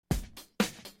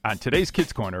On today's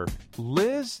Kids Corner,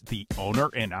 Liz, the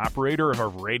owner and operator of a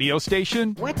radio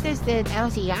station. What does the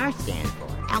LZR stand for?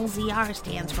 LZR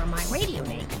stands for my radio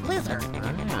name, Lizard.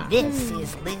 This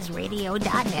is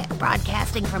LizRadio.net,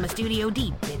 broadcasting from a studio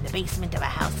deep in the basement of a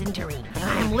house in Turin.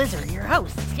 I'm Lizard, your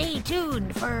host. Stay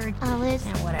tuned for...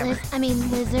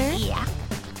 Lizard? Yeah?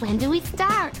 When do we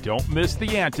start? Don't miss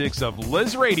the antics of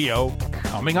Liz Radio,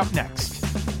 coming up next.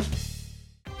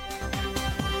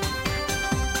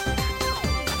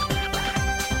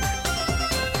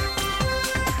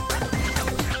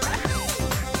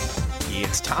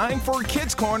 It's time for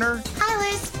Kids Corner.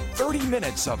 Hi, Liz. 30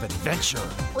 minutes of adventure.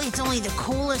 Well, it's only the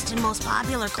coolest and most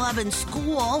popular club in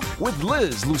school. With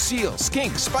Liz, Lucille,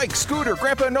 Skink, Spike, Scooter,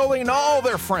 Grandpa Noli, and all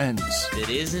their friends. It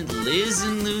isn't Liz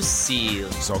and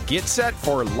Lucille. So get set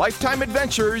for lifetime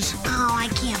adventures. Oh, I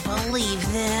can't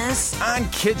believe this. On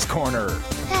Kids Corner.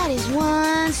 That is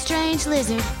one strange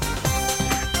lizard.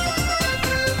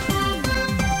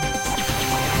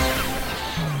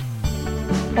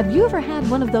 Have you ever had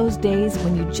one of those days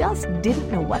when you just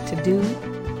didn't know what to do?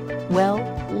 Well,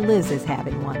 Liz is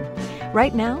having one.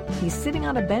 Right now, he's sitting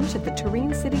on a bench at the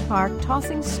Turin City Park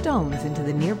tossing stones into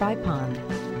the nearby pond.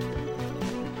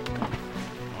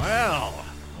 Well,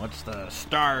 what's the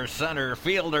star center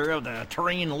fielder of the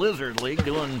Turin Lizard League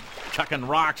doing chucking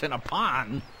rocks in a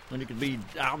pond when he could be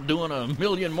out doing a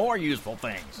million more useful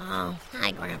things? Oh,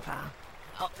 hi, Grandpa.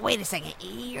 Oh, wait a second.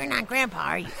 You're not Grandpa,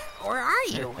 are you? Or are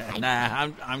you? Nah,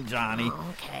 I'm Johnny.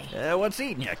 Oh, okay. What's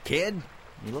eating you, kid?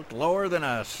 You look lower than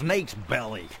a snake's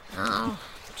belly. Oh,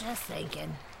 just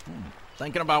thinking.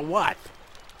 Thinking about what?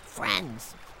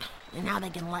 Friends. And how they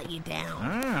can let you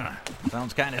down.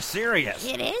 Sounds kind of serious.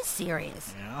 It is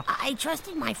serious. Yeah? I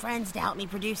trusted my friends to help me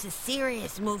produce a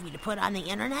serious movie to put on the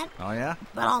internet. Oh, yeah?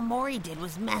 But all Maury did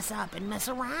was mess up and mess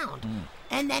around.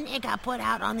 And then it got put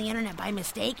out on the internet by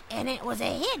mistake, and it was a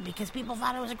hit because people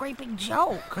thought it was a great big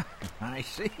joke. I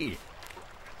see.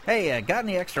 Hey, got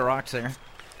any extra rocks there?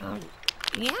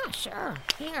 Yeah, sure.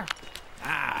 Here.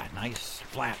 Ah, nice,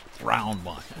 flat, round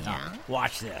one. Now, Yeah.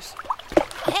 watch this.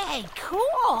 Hey,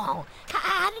 cool.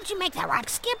 How did you make that rock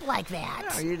skip like that?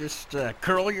 Now, you just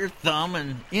curl your thumb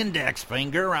and index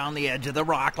finger around the edge of the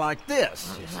rock like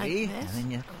this, you Like see? this? And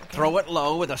then you Okay. throw it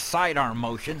low with a sidearm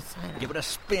motion. Sidearm. Give it a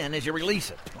spin as you release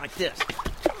it, like this.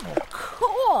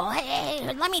 Cool.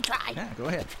 Hey, let me try. Yeah, go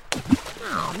ahead.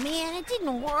 Oh, man, it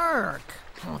didn't work.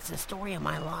 Oh, it's the story of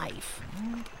my life.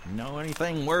 You know,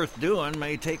 anything worth doing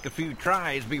may take a few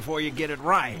tries before you get it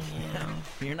right. Yeah.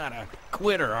 You're not a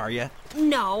quitter, are you?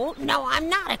 No, I'm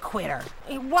not a quitter.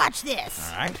 Hey, watch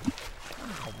this. All right.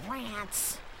 Oh,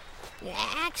 rats. Yeah,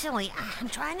 actually, I'm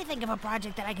trying to think of a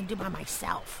project that I can do by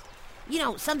myself. You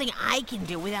know, something I can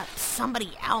do without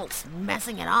somebody else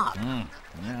messing it up.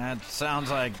 That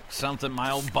sounds like something my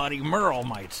old buddy Merle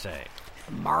might say.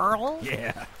 Merle?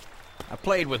 Yeah. I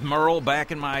played with Merle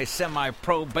back in my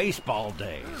semi-pro baseball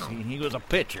days. He was a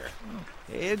pitcher.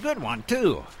 A good one,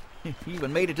 too. He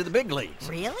even made it to the big leagues.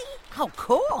 Really? Oh,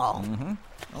 cool.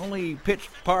 Only pitched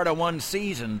part of one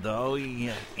season, though.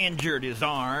 He injured his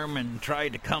arm and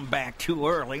tried to come back too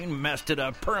early and messed it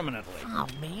up permanently. Oh,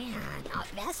 man. Oh,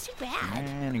 that's too bad.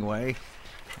 Anyway,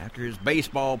 after his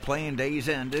baseball playing days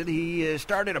ended, he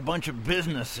started a bunch of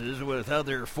businesses with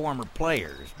other former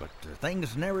players, but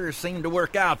things never seemed to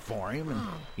work out for him, and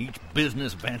each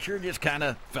business venture just kind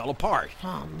of fell apart.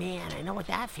 Oh, man, I know what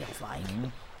that feels like.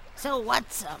 So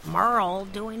what's Merle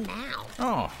doing now?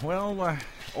 Oh, well,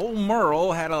 old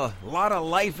Merle had a lot of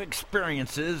life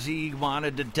experiences he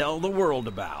wanted to tell the world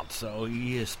about, so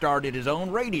he started his own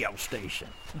radio station.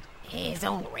 His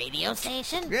own radio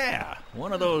station? Yeah,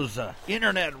 one of those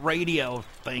internet radio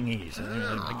thingies.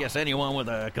 I guess anyone with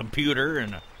a computer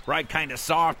and the right kind of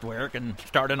software can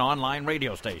start an online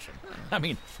radio station. I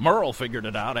mean, Merle figured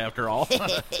it out after all.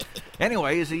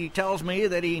 Anyways, he tells me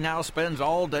that he now spends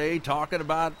all day talking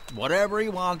about whatever he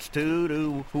wants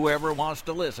to whoever wants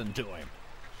to listen to him.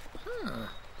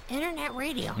 Internet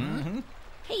radio, huh?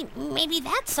 Hey, maybe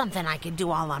that's something I could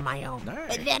do all on my own.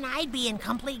 Hey. Then I'd be in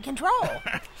complete control.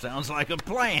 Sounds like a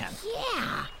plan.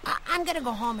 Yeah. I'm gonna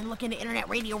go home and look into internet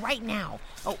radio right now.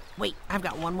 Oh, wait, I've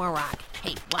got one more rock.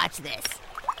 Hey, watch this.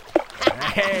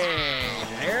 Hey,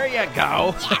 there you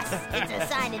go. Yes, it's a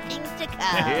sign of things to come.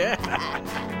 Yeah.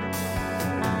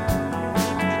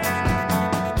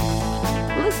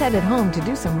 Liz headed home to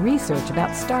do some research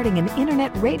about starting an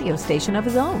internet radio station of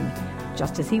his own.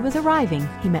 Just as he was arriving,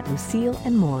 he met Lucille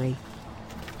and Maury.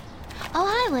 Oh,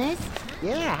 hi, Liz.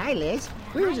 Yeah, hi, Liz.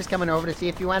 We were just coming over to see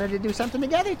if you wanted to do something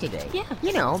together today. Yeah.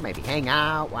 You know, maybe hang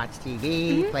out, watch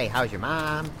TV, play How's Your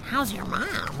Mom? How's your mom?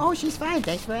 Oh, she's fine.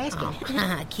 Thanks for asking.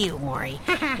 Oh, cute, Maury.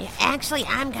 Yeah, actually,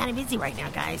 I'm kind of busy right now,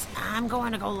 guys. I'm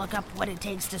going to go look up what it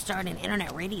takes to start an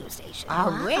internet radio station.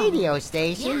 A radio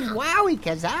station? Yeah. Wowie,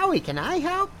 kazowie. Can I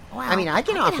help? Well, I mean, I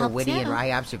can I can offer help, witty too. and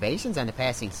wry observations on the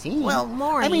passing scene. Well,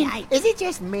 Maury, I mean, I- is it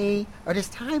just me, or does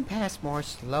time pass more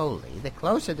slowly the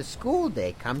closer the school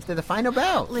day comes to the final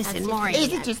bell? Listen, Maury.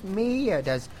 Is it just me, or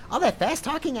does all that fast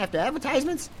talking after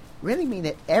advertisements really mean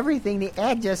that everything the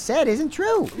ad just said isn't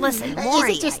true? Listen, Is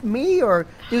Maury, it just me, or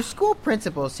do school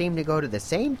principals seem to go to the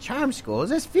same charm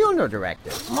schools as funeral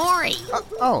directors? Maury.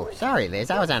 Oh, sorry, Liz.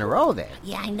 I was on a roll there.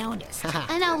 Yeah, I noticed.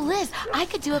 I know, Liz, I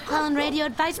could do a call-in radio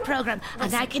advice program,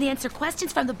 and I can answer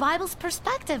questions from the Bible's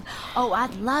perspective. Oh,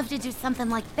 I'd love to do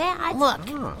something like that. Look,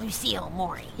 Lucille,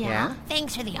 Maury. Yeah?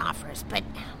 Thanks for the offers, but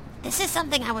this is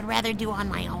something I would rather do on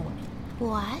my own.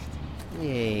 What?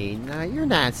 Hey, now you're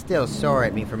not still sore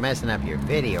at me for messing up your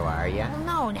video, are ya?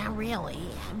 Well, no, not really.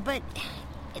 But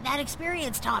that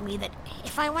experience taught me that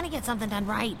if I want to get something done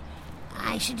right,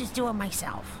 I should just do it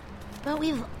myself. But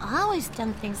we've always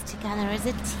done things together as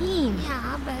a team.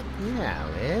 Yeah, but Yeah,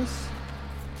 Liz.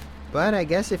 But I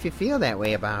guess if you feel that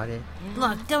way about it.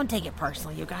 look, don't take it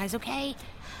personal, you guys, okay?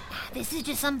 This is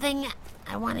just something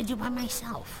I want to do by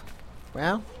myself.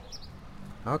 Well,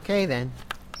 okay then.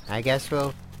 I guess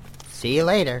we'll see you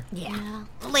later. Yeah.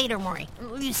 Later, Maury.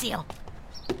 Lucille.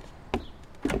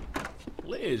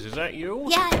 Liz, is that you?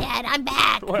 Yeah, Dad, I'm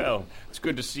back. Well, it's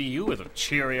good to see you with a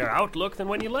cheerier outlook than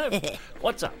when you left.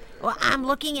 What's up? Well, I'm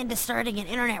looking into starting an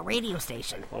internet radio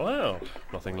station. Well,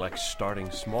 nothing like starting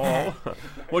small.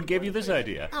 What gave you this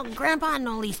idea? Oh, Grandpa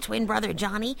Noli's twin brother,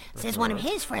 Johnny, says one of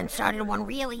his friends started one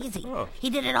real easy. Oh.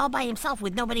 He did it all by himself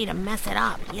with nobody to mess it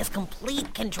up. He has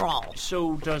complete control.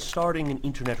 So, does starting an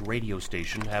internet radio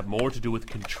station have more to do with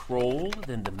control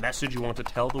than the message you want to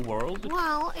tell the world?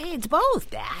 Well, it's both,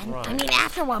 Dad. Right. I mean,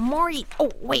 after what Maury... Oh,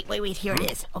 wait, here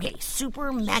it is. Okay,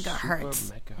 Super Megahertz.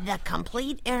 Super Mega- The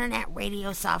complete internet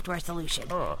radio software solution.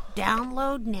 Huh.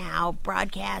 Download now,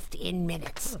 broadcast in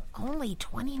minutes. Only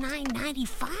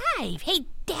 $29.95. Hey,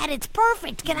 Dad, it's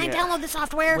perfect. Can I Yeah. download the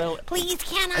software? Well, Please,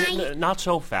 can I? Not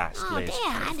so fast, Oh, Liz.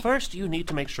 Dad. First, you need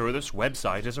to make sure this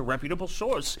website is a reputable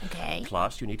source. Okay.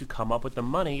 Plus, you need to come up with the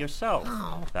money yourself.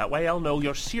 Oh. That way I'll know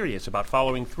you're serious about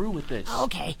following through with this.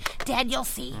 Okay, Dad, you'll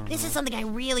see. This is something I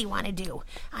really want to do.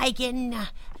 I can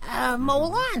mow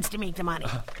lawns to make the money.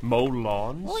 Mow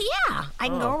lawns? Well, yeah. I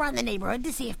can go around the neighborhood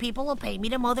to see if people will pay me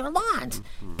to mow their lawns.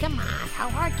 Come on, how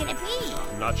hard can it be?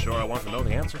 I'm not sure I want to know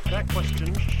the answer to that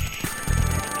question.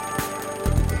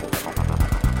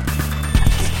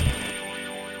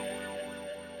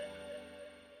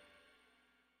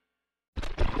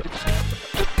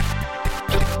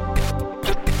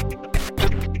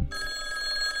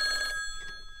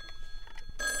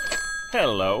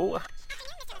 Hello.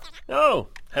 Oh,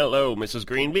 hello, Mrs.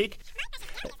 Greenbeak.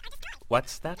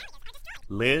 What's that?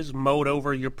 Liz mowed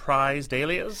over your prized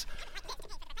alias?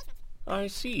 I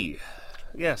see.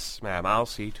 Yes, ma'am, I'll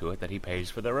see to it that he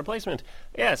pays for the replacement.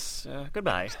 Yes,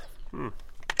 goodbye.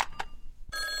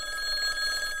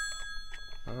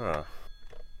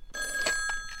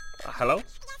 Hello?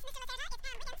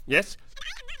 Yes?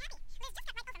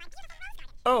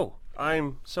 Oh,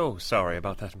 I'm so sorry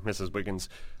about that, Mrs. Wiggins.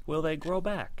 Will they grow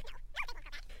back?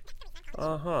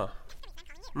 Uh-huh.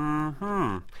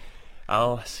 Mm-hmm.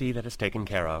 I'll see that it's taken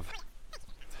care of.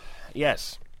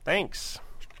 Yes, thanks.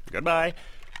 Goodbye.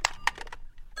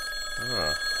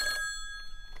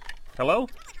 Hello?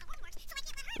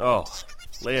 Oh,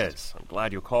 Liz, I'm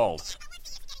glad you called.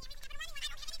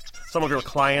 Some of your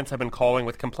clients have been calling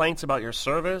with complaints about your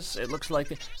service. It looks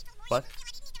like... What?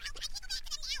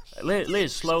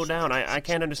 Liz, slow down. I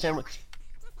can't understand what...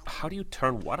 How do you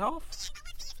turn what off?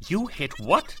 You hit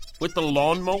what? With the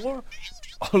lawnmower?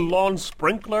 A lawn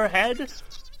sprinkler head?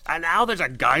 And now there's a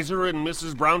geyser in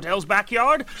Mrs. Browntail's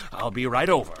backyard? I'll be right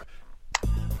over.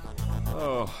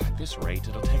 Oh, at this rate,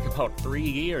 it'll take about 3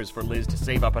 years for Liz to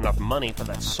save up enough money for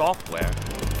that software.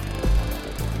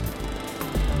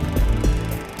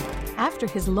 After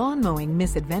his lawn mowing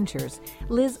misadventures,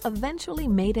 Liz eventually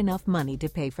made enough money to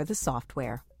pay for the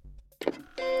software.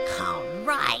 All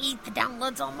right, the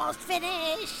download's almost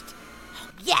finished.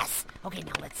 Yes. Okay,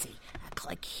 now let's see.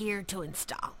 Click here to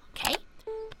install, okay?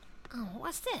 Oh,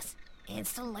 what's this?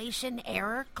 Installation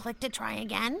error. Click to try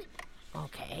again.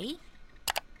 Okay.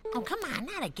 Oh, come on,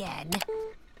 not again.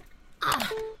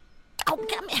 Oh,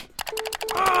 come here.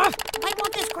 Why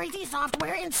won't this crazy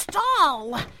software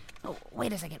install? Oh,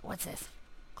 wait a second. What's this?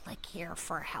 Click here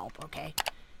for help, okay?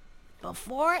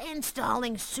 Before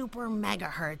installing Super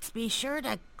Megahertz, be sure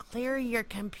to clear your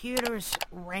computer's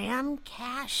RAM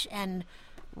cache and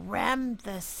rem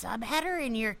the subheader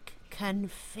in your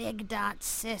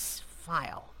config.sys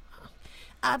file.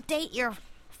 Update your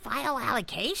file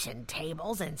allocation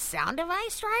tables and sound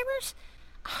device drivers?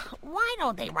 Why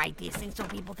don't they write these things so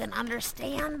people can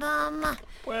understand them?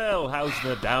 Well, how's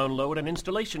the download and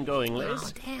installation going, Liz?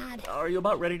 Oh, Dad. Are you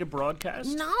about ready to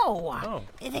broadcast? No. Oh.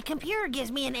 The computer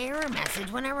gives me an error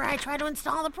message whenever I try to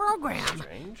install the program.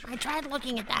 Strange. I tried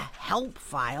looking at the help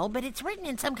file, but it's written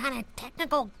in some kind of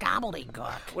technical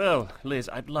gobbledygook. Well, Liz,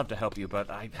 I'd love to help you, but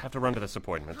I have to run to this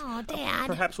appointment. Oh, Dad.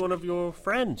 Perhaps one of your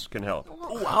friends can help.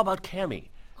 Oh, how about Cammie?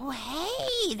 Oh,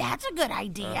 hey, that's a good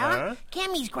idea. Uh-huh.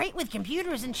 Cammie's great with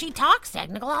computers, and she talks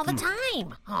technical all the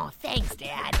time. Oh, thanks,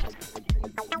 Dad. I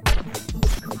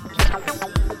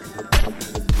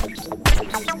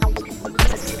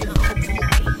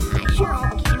sure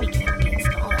hope Cammie can help me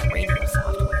install that radio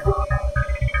software.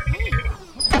 Hey,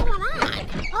 what's going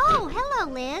on? Oh,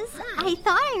 hello, Liz. I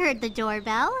thought I heard the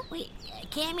doorbell. Wait,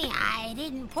 Cammie, I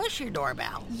didn't push your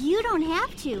doorbell. You don't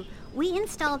have to. We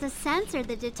installed a sensor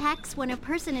that detects when a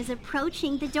person is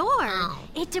approaching the door. Oh.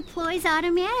 It deploys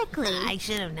automatically. I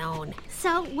should have known.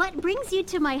 So, what brings you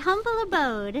to my humble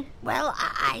abode? Well,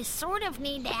 I sort of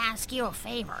need to ask you a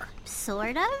favor.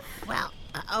 Sort of? Well,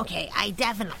 okay, I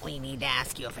definitely need to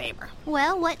ask you a favor.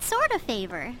 Well, what sort of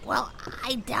favor? Well,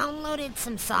 I downloaded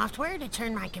some software to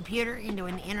turn my computer into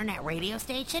an internet radio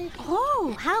station.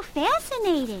 Oh, how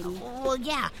fascinating. Well,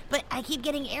 yeah, but I keep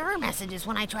getting error messages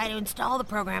when I try to install the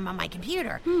program on my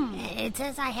computer. It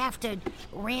says I have to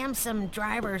ram some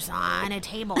drivers on a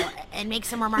table and make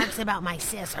some remarks about my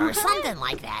sys or something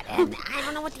like that, and I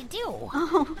don't know what to do.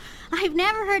 Oh, I've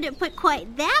never heard it put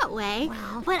quite that way,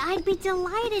 Well. but I'd be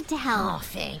delighted to help. Oh,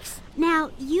 thanks.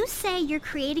 Now, you say you're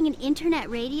creating an internet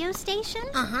radio station?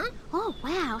 Uh-huh. Oh,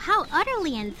 wow, how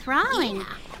utterly enthralling.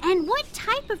 Yeah. And what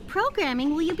type of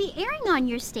programming will you be airing on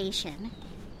your station?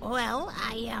 Well,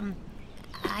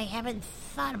 I haven't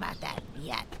thought about that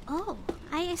yet. Oh,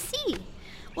 I see.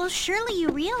 Well, surely you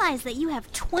realize that you have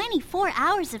 24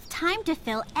 hours of time to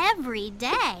fill every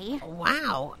day.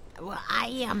 Wow. Well,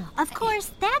 Of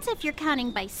course, that's if you're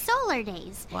counting by solar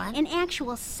days. What? An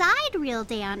actual sidereal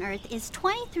day on Earth is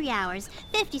 23 hours,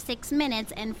 56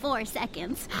 minutes, and 4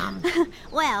 seconds.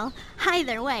 Well,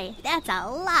 either way, that's a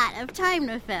lot of time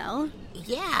to fill.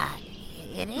 Yeah,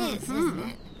 it is, isn't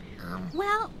it?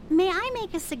 Well, may I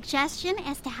make a suggestion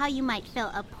as to how you might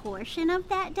fill a portion of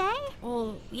that day?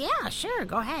 Well, yeah, sure,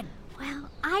 go ahead. Well,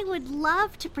 I would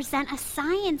love to present a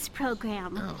science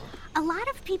program. A lot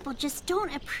of people just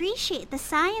don't appreciate the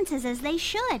sciences as they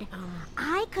should.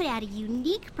 I could add a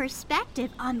unique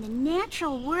perspective on the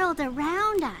natural world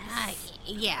around us.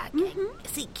 Yeah.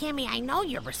 See, Cammie, I know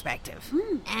your perspective.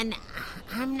 And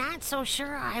I'm not so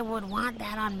sure I would want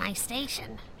that on my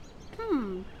station.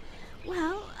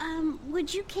 Well,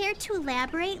 would you care to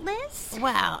elaborate, Liz?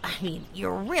 Well, I mean,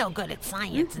 you're real good at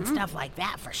science and stuff like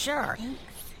that, for sure.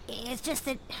 It's just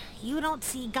that you don't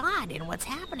see God in what's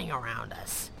happening around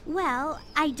us. Well,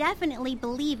 I definitely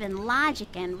believe in logic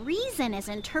and reason as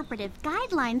interpretive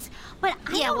guidelines, but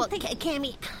I don't think...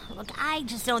 Cammie, look, I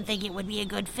just don't think it would be a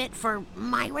good fit for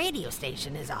my radio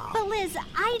station is all. But Liz,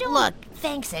 I don't... Look,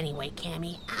 thanks anyway,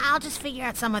 Cammie. I'll just figure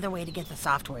out some other way to get the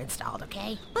software installed,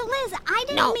 okay? But Liz, I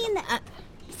didn't mean that...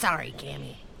 Sorry,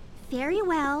 Cammie. Very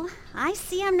well. I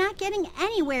see I'm not getting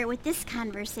anywhere with this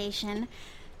conversation.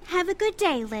 Have a good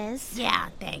day, Liz. Yeah,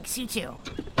 thanks. You too.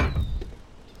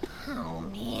 Oh,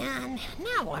 man.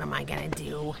 Now what am I gonna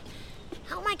do?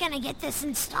 How am I gonna get this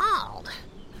installed?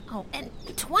 Oh, and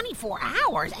 24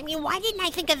 hours? I mean, why didn't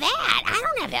I think of that? I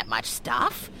don't have that much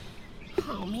stuff.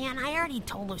 Oh, man, I already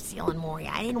told Lucille and Maury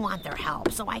I didn't want their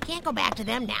help, so I can't go back to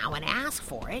them now and ask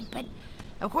for it, but...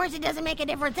 Of course, it doesn't make a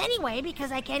difference anyway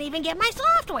because I can't even get my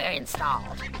software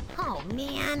installed. Oh,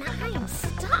 man, I'm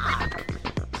stuck.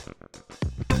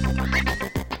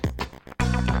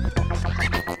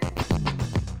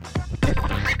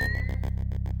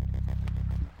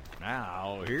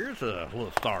 Now, here's a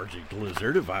lethargic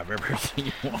lizard if I've ever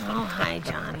seen one. Oh, hi,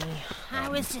 Johnny. I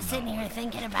was just sitting here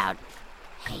thinking about...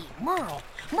 Hey, Merle.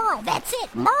 Merle, that's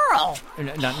it, Merle!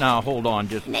 Now, hold on,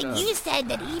 just... Now, you said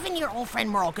that even your old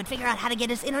friend Merle could figure out how to get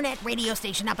his internet radio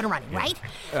station up and running, right?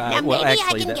 Now, well, maybe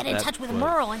actually, I can get in that's touch with right.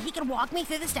 Merle, and he can walk me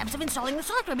through the steps of installing the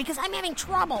software, because I'm having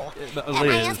trouble. But And I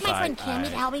Liz, asked my friend Cammie I-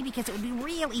 to help me, because it would be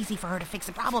real easy for her to fix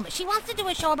the problem. But she wants to do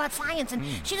a show about science, and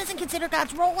she doesn't consider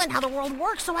God's role in how the world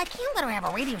works, so I can't let her have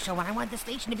a radio show when I want the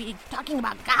station to be talking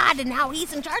about God and how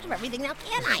he's in charge of everything. Now,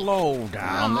 can I? Slow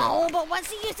down. No, but what's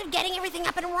the use of getting everything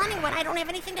up and running when I don't have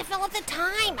anything to fill up the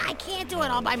time. I can't do it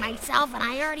all by myself, and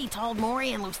I already told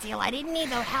Maury and Lucille I didn't need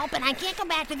their help, and I can't go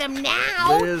back to them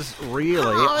now. Liz, really,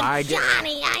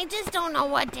 Johnny, I just don't know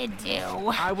what to do.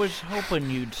 I was hoping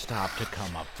you'd stop to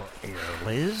come up for air,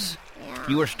 Liz. Yeah.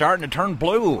 You were starting to turn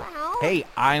blue. Well? Hey,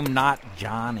 I'm not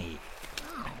Johnny.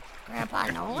 Oh, Grandpa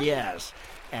Nolan? Yes,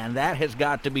 and that has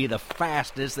got to be the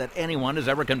fastest that anyone has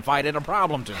ever confided a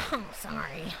problem to. Oh,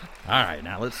 sorry. All right,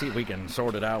 now let's see if we can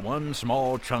sort it out one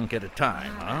small chunk at a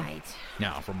time, All huh? right.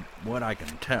 Now, from what I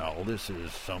can tell, this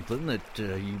is something that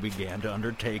you began to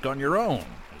undertake on your own.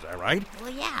 Is that right?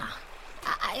 Well, yeah.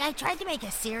 I tried to make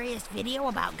a serious video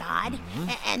about God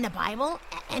and the Bible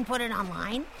and put it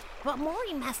online, but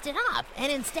Maury messed it up,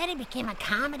 and instead it became a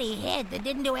comedy hit that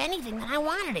didn't do anything that I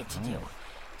wanted it to do.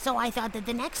 So I thought that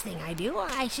the next thing I do,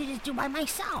 I should just do by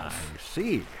myself. I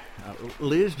see.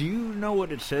 Liz, do you know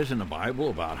what it says in the Bible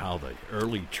about how the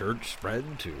early church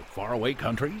spread to faraway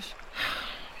countries?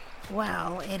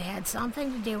 Well, it had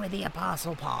something to do with the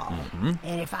Apostle Paul.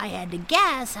 And if I had to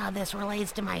guess how this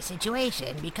relates to my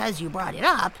situation, because you brought it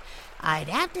up, I'd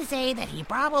have to say that he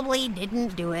probably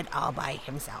didn't do it all by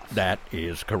himself. That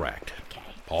is correct. Okay.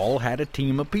 Paul had a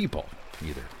team of people,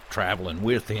 either traveling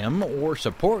with him or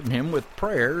supporting him with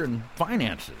prayer and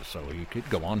finances so he could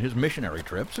go on his missionary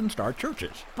trips and start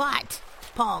churches. But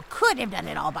Paul could have done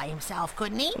it all by himself,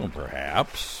 couldn't he? Well,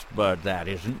 perhaps, but that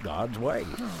isn't God's way.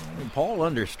 Paul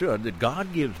understood that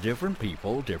God gives different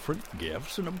people different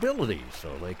gifts and abilities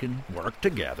so they can work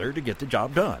together to get the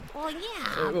job done. Well,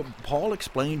 yeah. Paul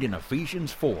explained in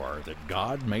Ephesians 4 that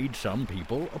God made some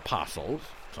people apostles,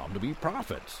 some to be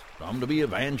prophets, some to be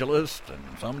evangelists, and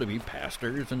some to be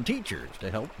pastors and teachers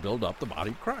to help build up the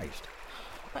body of Christ.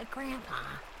 But, Grandpa,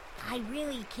 I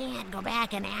really can't go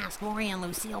back and ask Maury and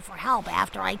Lucille for help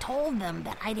after I told them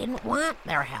that I didn't want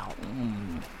their help.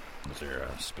 Is there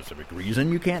a specific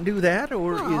reason you can't do that,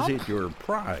 or Well, is it your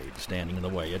pride standing in the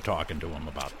way of talking to them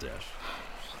about this?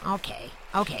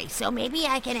 Okay, so maybe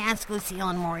I can ask Lucille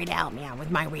and Maury to help me out with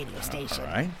my radio station.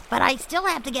 All right. But I still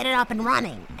have to get it up and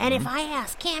running. And if I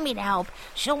ask Cammie to help,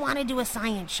 she'll want to do a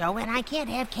science show, and I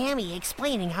can't have Cammie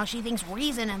explaining how she thinks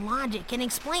reason and logic can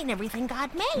explain everything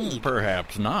God made.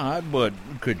 Perhaps not, but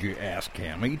could you ask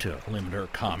Cammie to limit her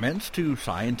comments to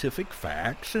scientific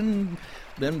facts and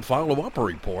then follow up her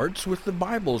reports with the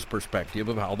Bible's perspective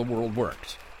of how the world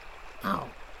works? No,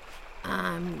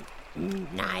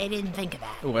 I didn't think of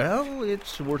that. Well,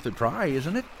 it's worth a try,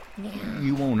 isn't it? Yeah.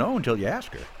 You won't know until you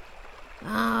ask her.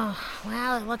 Oh,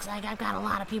 well, it looks like I've got a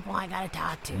lot of people I gotta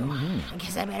talk to. I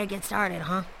guess I better get started,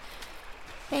 huh?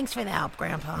 Thanks for the help,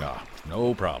 Grandpa.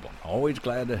 No problem. Always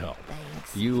glad to help.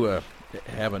 Thanks. You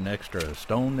have an extra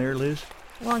stone there, Liz?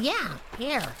 Well, yeah,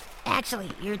 here.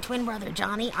 Actually, your twin brother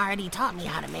Johnny already taught me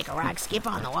how to make a rock skip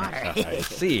on the water. I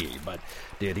see, but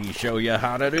did he show you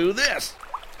how to do this?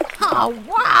 Oh,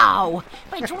 wow!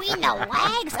 Between the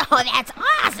legs? Oh, that's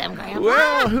awesome, Grandpa!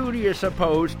 Well, who do you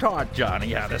suppose taught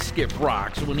Johnny how to skip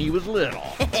rocks when he was little?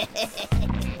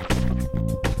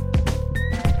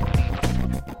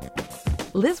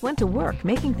 Liz went to work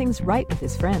making things right with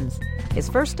his friends. His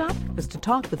first stop was to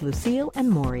talk with Lucille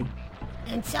and Maury.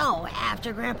 And so,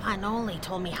 after Grandpa Noli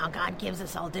told me how God gives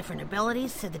us all different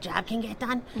abilities so the job can get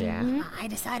done, I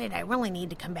decided I really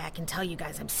need to come back and tell you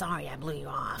guys I'm sorry I blew you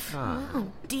off.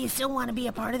 Do you still want to be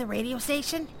a part of the radio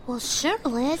station? Well, sure,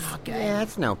 Liz. Okay. Yeah,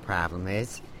 that's no problem,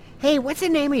 Liz. Hey, what's the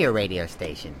name of your radio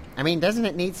station? I mean, doesn't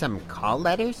it need some call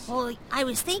letters? Well, I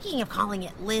was thinking of calling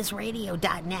it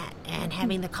lizradio.net and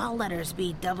having the call letters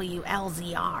be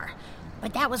WLZR.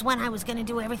 But that was when I was going to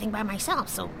do everything by myself,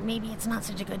 so maybe it's not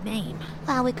such a good name.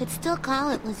 Well, we could still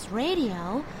call it Liz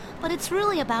Radio, but it's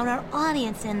really about our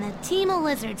audience and the team of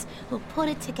lizards who put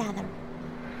it together.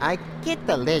 I get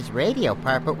the Liz Radio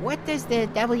part, but what does the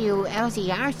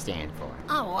WLZR stand for?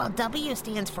 Oh, well, W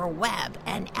stands for web,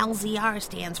 and LZR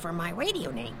stands for my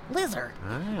radio name, Lizard.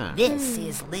 This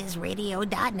is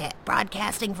lizradio.net,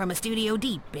 broadcasting from a studio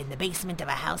deep in the basement of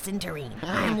a house in Turin.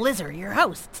 I'm Lizard, your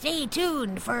host. Stay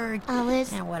tuned for...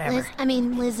 Liz? whatever.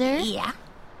 Lizard? Yeah?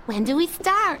 When do we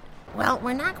start? Well,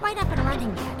 we're not quite up and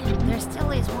running yet. There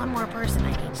still is one more person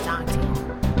I need to talk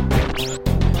to.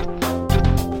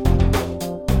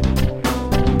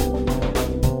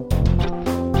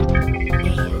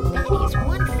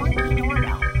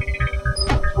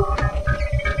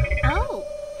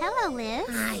 Liz.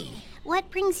 Hi. What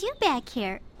brings you back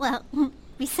here? Well,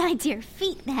 besides your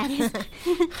feet, that is.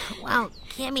 Well,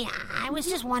 Cammie, I was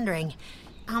just wondering,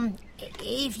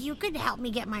 if you could help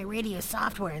me get my radio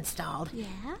software installed. Yeah?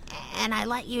 And I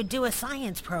let you do a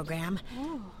science program.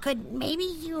 Could maybe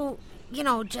you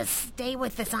just stay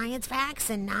with the science facts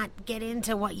and not get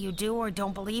into what you do or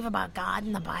don't believe about God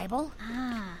and the Bible?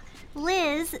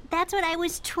 Liz, that's what I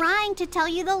was trying to tell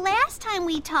you the last time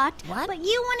we talked. What? But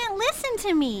you wouldn't listen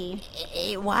to me.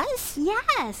 It was?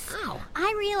 Yes. Oh.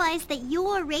 I realized that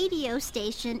your radio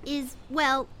station is,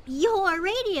 well, your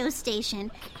radio station.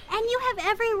 And you have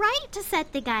every right to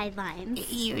set the guidelines.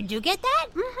 You do get that?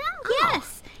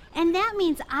 Yes. And that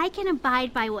means I can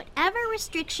abide by whatever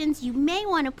restrictions you may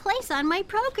want to place on my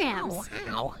programs. Oh,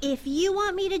 wow. If you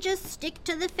want me to just stick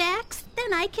to the facts,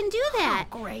 then I can do that.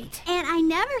 Oh, great. And I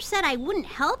never said I wouldn't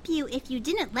help you if you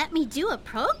didn't let me do a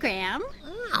program.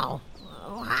 Oh.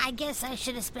 Well, I guess I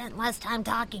should have spent less time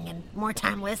talking and more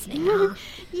time listening, huh?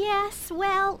 Yes,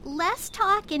 well, less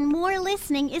talk and more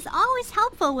listening is always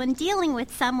helpful when dealing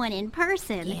with someone in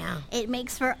person. Yeah. It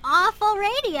makes for awful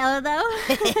radio, though.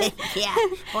 Yeah,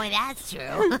 boy, that's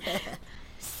true.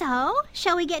 So,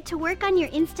 shall we get to work on your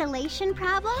installation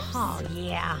problems? Oh,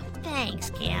 yeah. Thanks,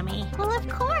 Cammy. Well, of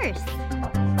course.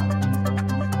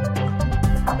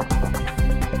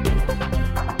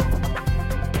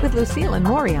 With Lucille and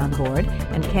Maury on board,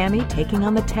 and Cammie taking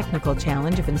on the technical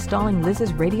challenge of installing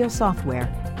Liz's radio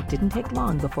software, it didn't take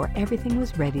long before everything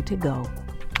was ready to go.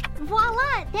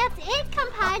 Voila! That's it,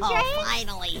 compadre! Oh,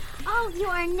 finally. Oh, you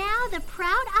are now the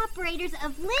proud operators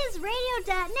of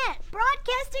LizRadio.net,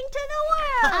 broadcasting to the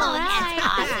world! Oh, that's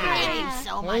awesome. Thank you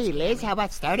so much. Hey, Liz, how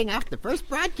about starting off the first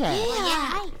broadcast?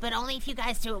 Yeah, but only if you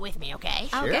guys do it with me, okay?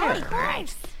 Sure. All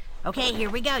right. Okay,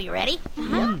 here we go. You ready?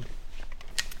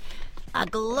 A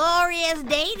glorious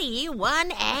day to you,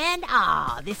 one and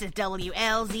all. This is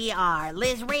WLZR,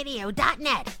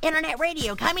 LizRadio.net, internet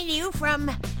radio coming to you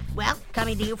from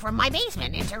my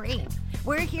basement in Turin.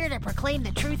 We're here to proclaim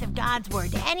the truth of God's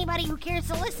word to anybody who cares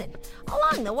to listen.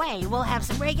 Along the way, we'll have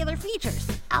some regular features.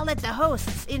 I'll let the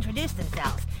hosts introduce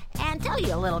themselves and tell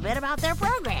you a little bit about their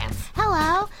programs.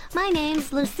 Hello, my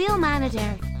name's Lucille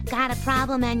Monitor. Got a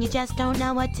problem and you just don't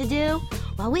know what to do?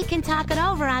 Well, we can talk it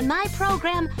over on my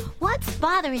program, What's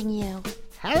Bothering You?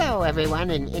 Hello, everyone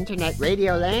in Internet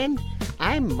Radio Land.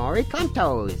 I'm Maury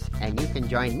Contos, and you can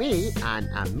join me on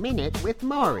A Minute with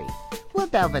Maury. We'll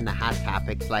delve into hot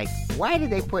topics like why do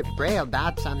they put Braille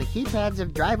dots on the keypads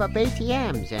of drive-up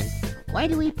ATMs, and why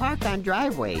do we park on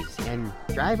driveways and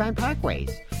drive on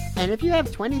parkways? And if you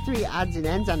have 23 odds and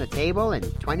ends on a table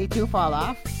and 22 fall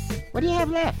off, what do you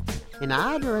have left? An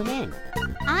odd or an end?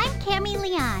 I'm Cammie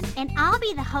Leon, and I'll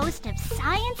be the host of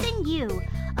Science and You,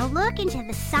 a look into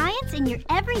the science in your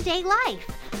everyday life.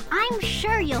 I'm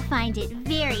sure you'll find it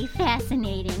very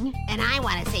fascinating. And I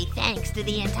want to say thanks to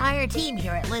the entire team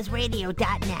here at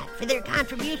LizRadio.net for their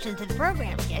contribution to the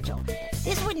program schedule.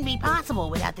 This wouldn't be possible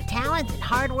without the talents and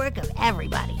hard work of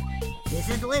everybody. This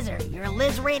is Lizard, your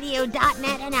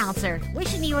LizRadio.net announcer,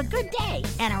 wishing you a good day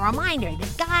and a reminder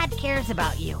that God cares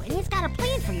about you and He's got a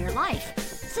plan for your life.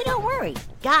 So don't worry,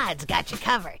 God's got you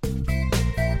covered.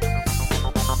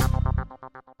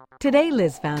 Today,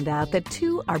 Liz found out that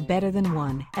two are better than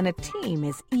one, and a team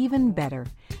is even better.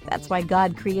 That's why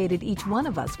God created each one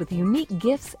of us with unique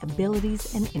gifts,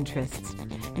 abilities, and interests.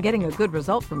 Getting a good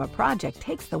result from a project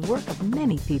takes the work of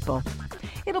many people.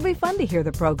 It'll be fun to hear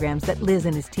the programs that Liz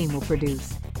and his team will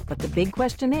produce. But the big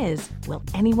question is, will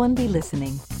anyone be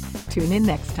listening? Tune in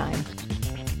next time.